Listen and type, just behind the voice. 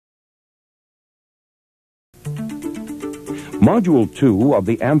Module 2 of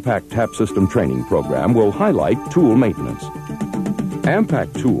the AMPAC Tap System Training Program will highlight tool maintenance.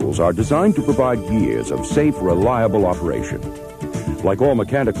 AMPAC tools are designed to provide years of safe, reliable operation. Like all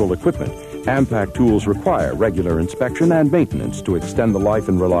mechanical equipment, AMPAC tools require regular inspection and maintenance to extend the life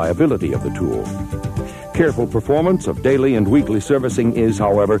and reliability of the tool. Careful performance of daily and weekly servicing is,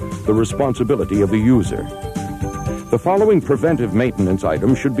 however, the responsibility of the user. The following preventive maintenance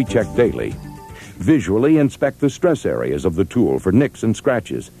items should be checked daily. Visually inspect the stress areas of the tool for nicks and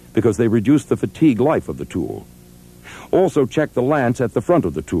scratches because they reduce the fatigue life of the tool. Also check the lance at the front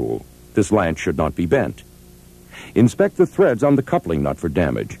of the tool. This lance should not be bent. Inspect the threads on the coupling nut for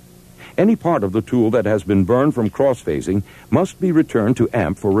damage. Any part of the tool that has been burned from cross-facing must be returned to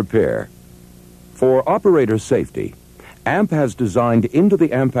AMP for repair. For operator safety, AMP has designed into the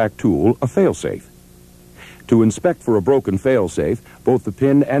AMPAC tool a failsafe. To inspect for a broken failsafe, both the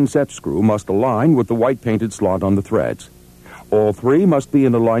pin and set screw must align with the white painted slot on the threads. All three must be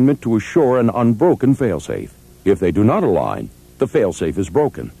in alignment to assure an unbroken failsafe. If they do not align, the failsafe is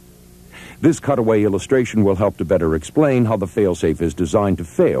broken. This cutaway illustration will help to better explain how the failsafe is designed to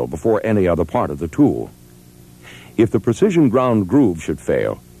fail before any other part of the tool. If the precision ground groove should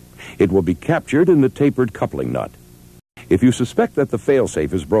fail, it will be captured in the tapered coupling nut. If you suspect that the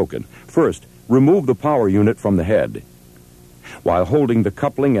failsafe is broken, first, remove the power unit from the head. While holding the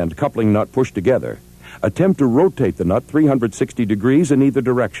coupling and coupling nut pushed together, attempt to rotate the nut 360 degrees in either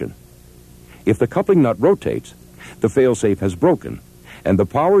direction. If the coupling nut rotates, the failsafe has broken, and the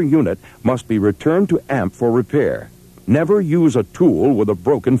power unit must be returned to AMP for repair. Never use a tool with a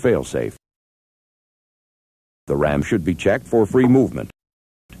broken failsafe. The ram should be checked for free movement.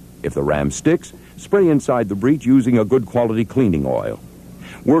 If the ram sticks, spray inside the breech using a good quality cleaning oil.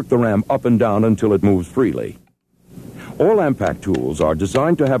 Work the ram up and down until it moves freely. All AMPAC tools are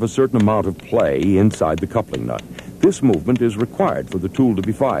designed to have a certain amount of play inside the coupling nut. This movement is required for the tool to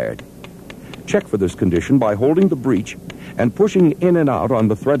be fired. Check for this condition by holding the breech and pushing in and out on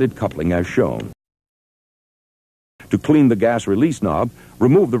the threaded coupling as shown. To clean the gas release knob,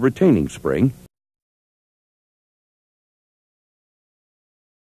 remove the retaining spring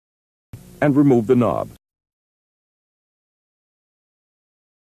and remove the knob.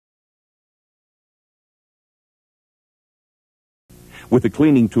 With the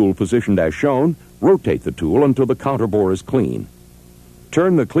cleaning tool positioned as shown, rotate the tool until the counterbore is clean.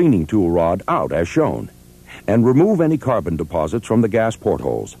 Turn the cleaning tool rod out as shown, and remove any carbon deposits from the gas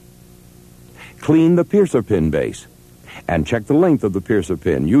portholes. Clean the piercer pin base, and check the length of the piercer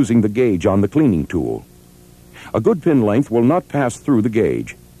pin using the gauge on the cleaning tool. A good pin length will not pass through the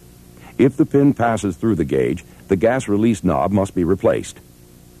gauge. If the pin passes through the gauge, the gas release knob must be replaced.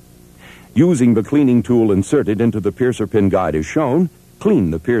 Using the cleaning tool inserted into the piercer pin guide as shown,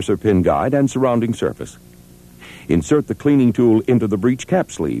 clean the piercer pin guide and surrounding surface. Insert the cleaning tool into the breech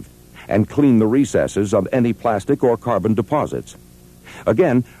cap sleeve and clean the recesses of any plastic or carbon deposits.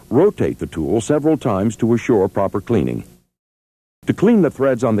 Again, rotate the tool several times to assure proper cleaning. To clean the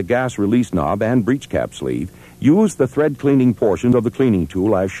threads on the gas release knob and breech cap sleeve, use the thread cleaning portion of the cleaning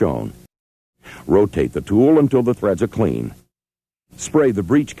tool as shown. Rotate the tool until the threads are clean. Spray the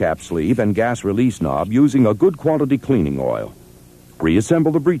breech cap sleeve and gas release knob using a good quality cleaning oil.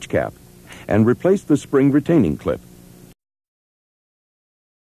 Reassemble the breech cap and replace the spring retaining clip.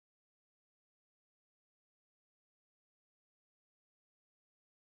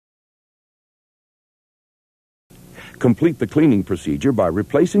 Complete the cleaning procedure by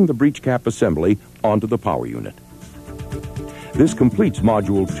replacing the breech cap assembly onto the power unit. This completes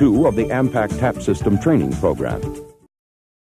Module 2 of the AMPAC Tap System Training Program.